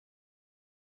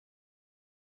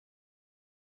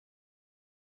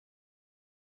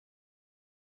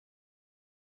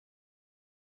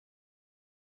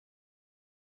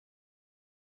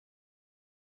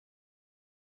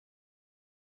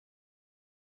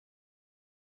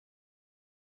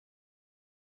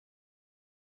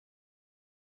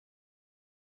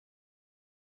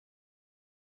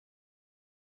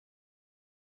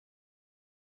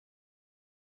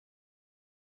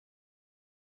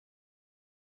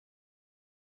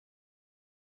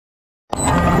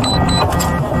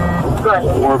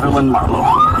Orville and Marlowe.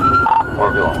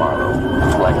 Orville and Marlowe.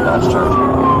 Black Dodge Charger.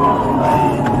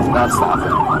 Not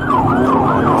stopping.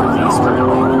 Northeast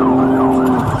currently.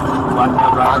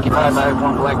 Occupied by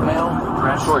one black male.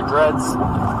 Short dreads.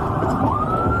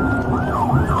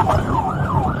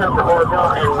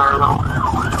 Orville and Marlowe.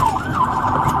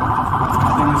 I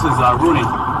think this is Rooney.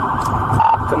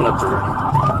 Coming up to Rooney.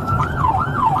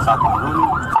 South on Rooney.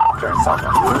 Turn south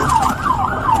on Rooney.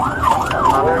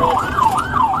 Rooney.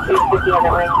 250 on the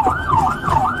ring.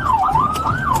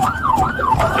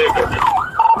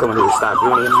 Coming to the stop.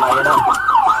 Rooney and Miami.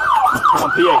 Come on,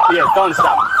 PA, don't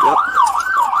stop. Yep.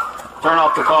 Turn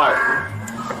off the car.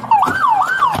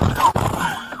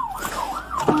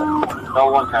 No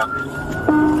one counted.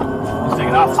 He's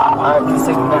taking off southbound. Alright, he's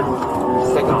taking that.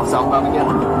 He's taking off southbound again.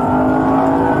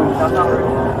 Southbound Rooney.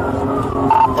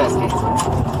 Fast gates.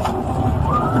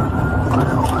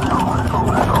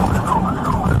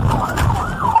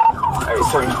 Alright, he's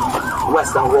turning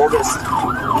west on August.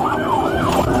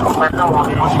 West on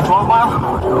August. Pushing 12 mile?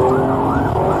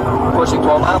 Pushing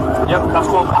 12 mile? Yep, that's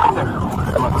 12 right there.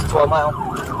 Come on, 12 mile.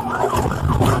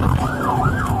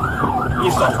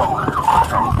 East on 12 mile.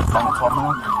 Down 12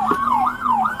 mile.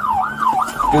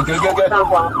 Good.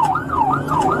 Southbound.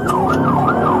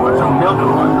 Some milk.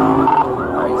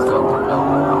 Alright, he's going through milk.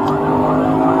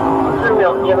 Through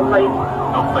milk. Do you have a plate?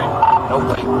 No plate. No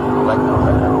plate. Black no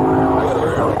plate.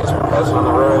 I guess we're passing on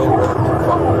the road.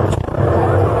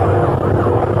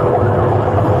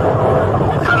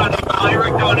 Turn on the mile,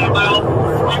 Eric, down 8 mile.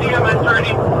 Medium and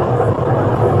turning.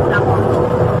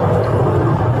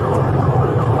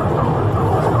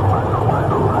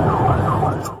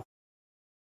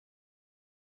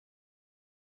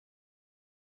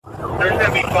 There's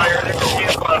heavy fire. There's a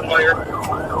vehicle on fire.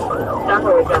 That's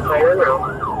where we got fire now.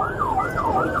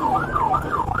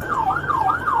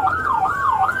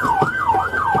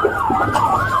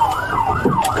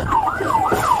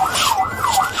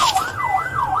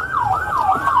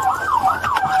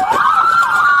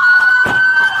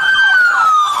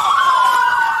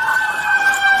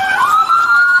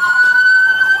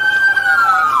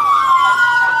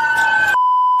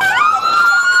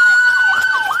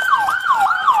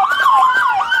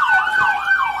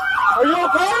 Are you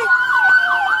okay?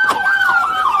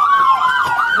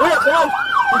 Wait, man.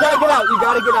 You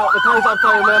gotta get out. The car's on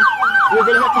fire, man. You're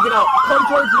gonna have to get out. Come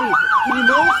towards me. Can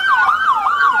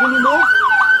you move?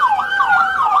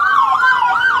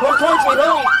 Come towards me,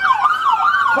 hurry.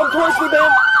 Come towards me,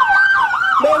 man.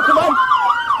 Man, come on.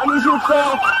 I need you to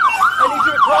crawl. I need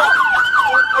you to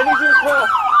crawl.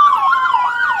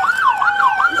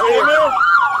 Right here.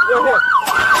 You're here.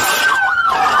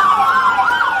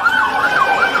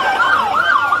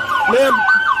 Ma'am,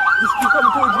 just keep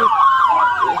coming towards me.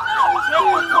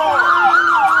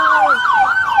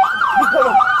 Keep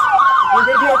coming. You're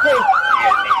gonna be okay.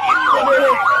 Come right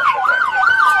here.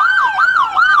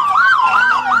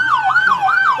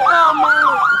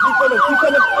 Keep coming. Keep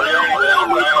coming.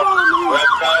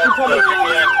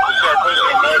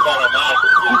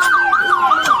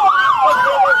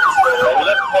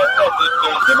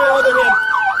 Give me your other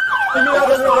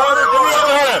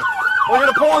hand. We're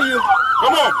gonna pull you.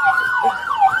 Come on.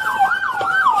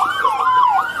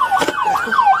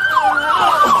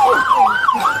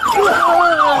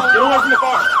 Get away from the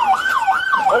car.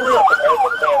 Over here.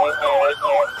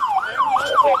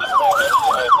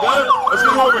 Got it? Let's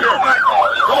get him over here.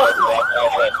 Come on.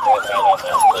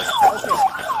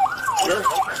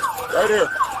 Here?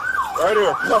 Right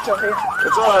here. Watch out here.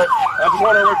 It's all right. I just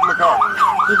want her away from the car.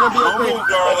 You're gonna be Don't okay. move,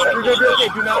 darling. You're gonna be okay.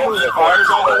 Do not move. The fire's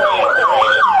on the way.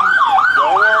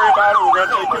 Don't worry about it. We're going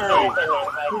to take care of you.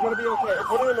 You're gonna be okay.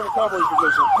 Put her in the recovery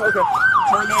position. Okay.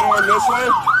 Turn that on this way.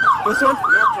 This one?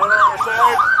 Yep, turn her on the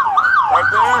side. Right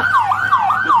there.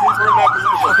 Just keep her in that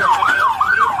position. Okay.